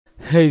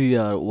Hey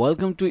there,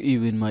 welcome to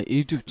you in my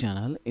YouTube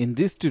channel. In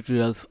this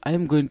tutorials, I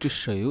am going to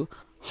show you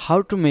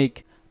how to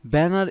make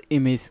banner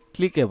image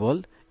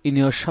clickable in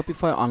your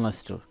Shopify online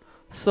store.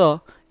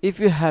 So, if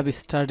you have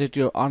started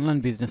your online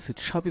business with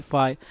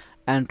Shopify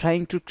and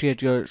trying to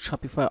create your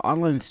Shopify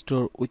online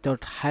store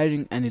without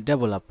hiring any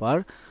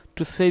developer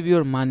to save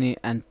your money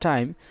and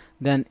time,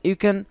 then you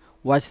can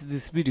watch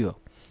this video.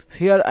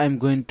 Here I am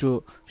going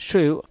to show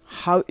you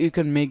how you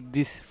can make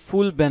this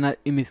full banner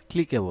image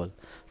clickable.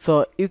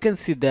 So you can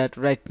see that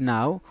right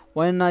now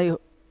when I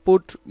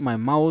put my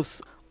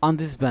mouse on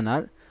this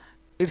banner,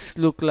 it's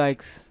look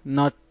like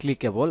not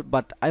clickable,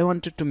 but I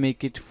wanted to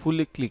make it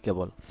fully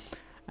clickable.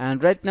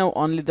 And right now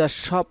only the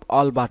shop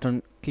all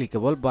button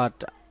clickable,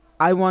 but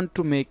I want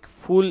to make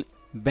full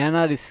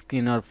banner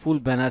skin or full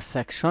banner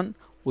section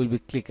will be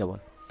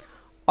clickable.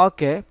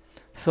 Okay,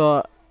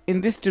 so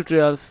in this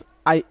tutorials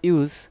I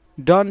use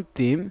Dawn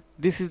theme.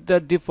 This is the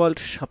default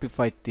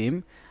Shopify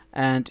theme,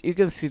 and you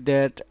can see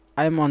that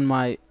I'm on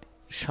my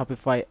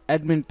Shopify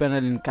admin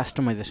panel in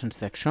customization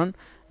section,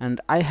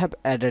 and I have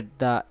added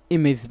the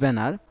image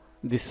banner,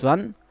 this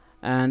one,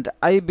 and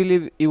I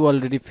believe you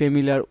already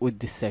familiar with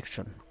this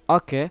section.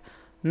 Okay,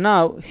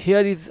 now here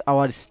is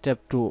our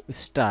step to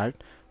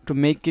start to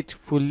make it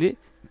fully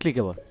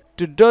clickable.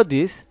 To do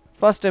this,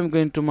 first I'm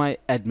going to my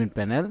admin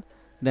panel,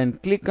 then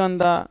click on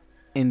the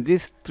in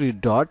this three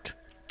dot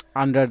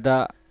under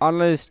the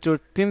online store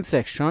theme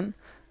section,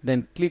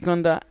 then click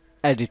on the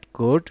edit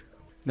code,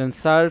 then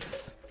search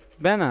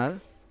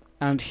banner,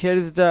 and here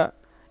is the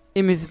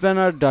image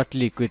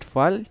banner.liquid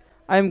file.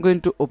 I am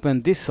going to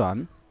open this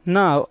one.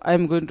 Now I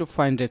am going to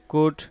find a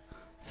code,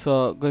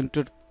 so going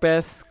to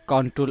press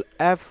Ctrl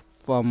F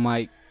for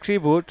my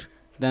keyboard,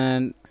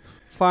 then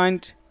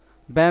find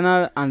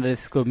banner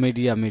underscore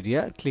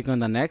media, click on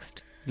the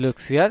next.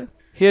 Looks here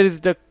is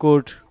the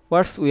code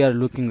what we are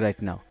looking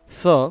right now.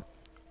 So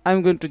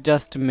I'm going to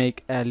just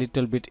make a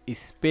little bit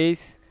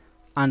space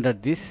under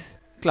this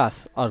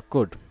class or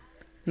code.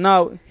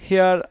 Now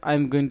here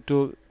I'm going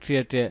to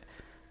create a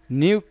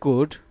new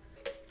code,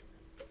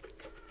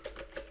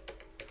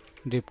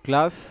 div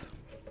class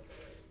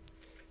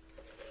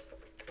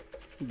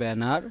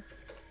banner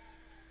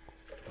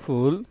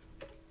full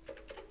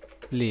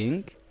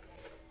link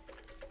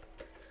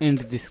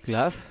into this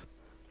class,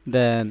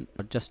 then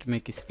just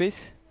make a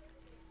space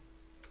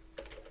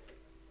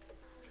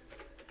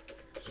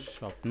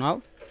shop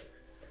now,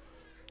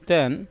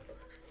 then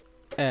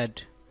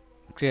add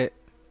create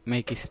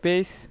make a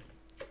space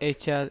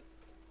href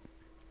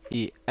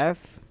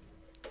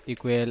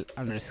equal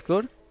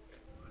underscore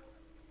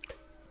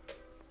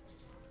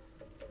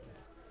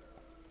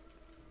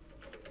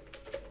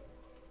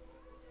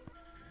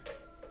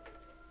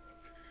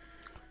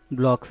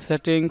block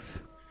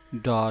settings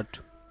dot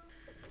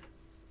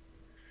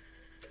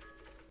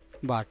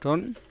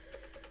button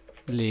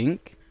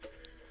link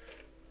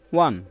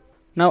 1.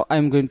 Now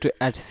I'm going to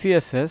add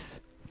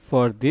css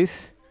for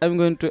this. I'm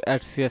going to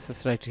add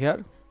css right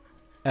here,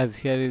 as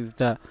here is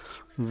the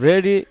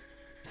ready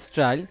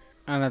style,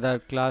 another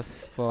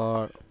class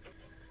for.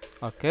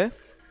 Okay,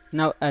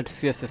 now add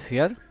css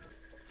here,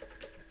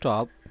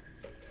 top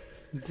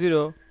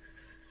 0,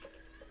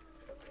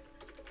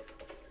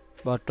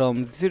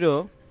 bottom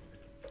 0,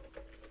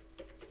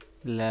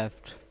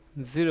 left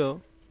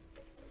 0,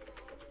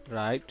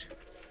 right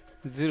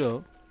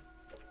 0,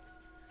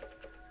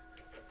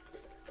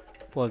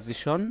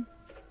 position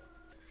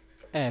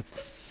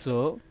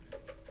absolute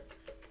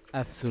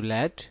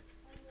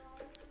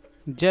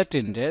jet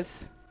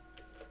index,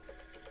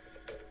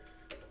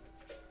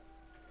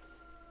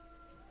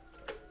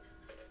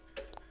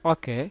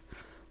 okay.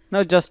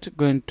 Now just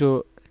going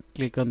to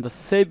click on the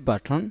save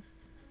button.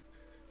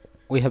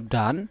 We have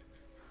done,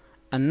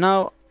 and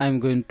now I'm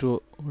going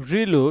to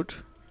reload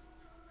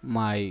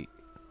my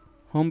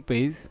home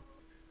page.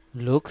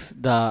 Looks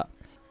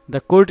the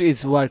code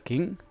is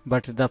working,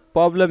 but the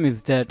problem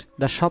is that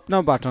the shop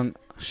now button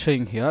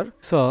showing here.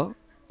 So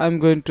I'm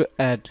going to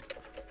add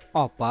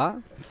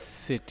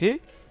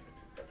opacity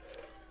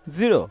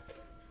 0,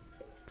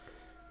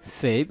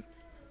 save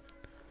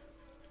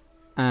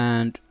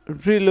and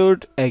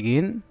reload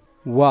again.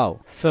 Wow,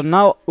 so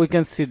now we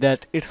can see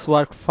that it's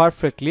worked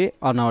perfectly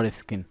on our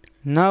skin.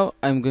 Now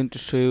I'm going to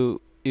show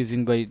you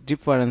using by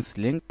difference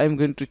link. I'm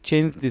going to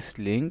change this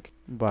link,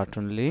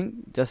 button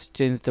link, just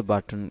change the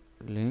button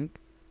link,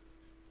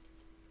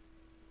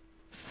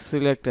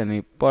 select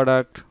any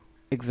product,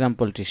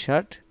 example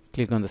t-shirt,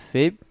 click on the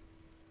save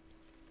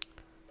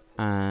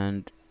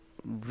and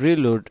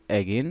reload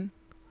again.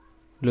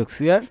 Looks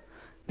here,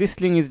 this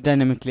link is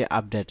dynamically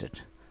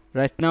updated.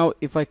 Right now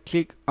if I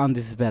click on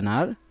this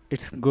banner,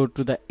 it's go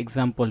to the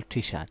example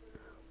t-shirt.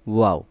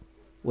 Wow,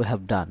 we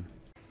have done.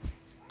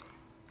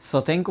 So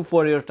thank you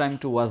for your time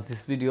to watch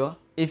this video.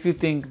 If you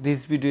think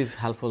this video is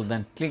helpful,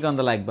 then click on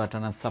the like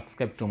button and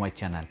subscribe to my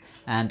channel.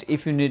 And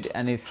if you need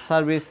any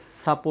service,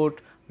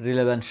 support,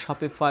 relevant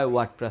Shopify,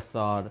 WordPress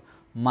or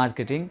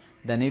marketing,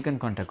 then you can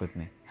contact with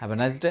me. Have a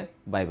nice day.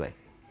 Bye bye.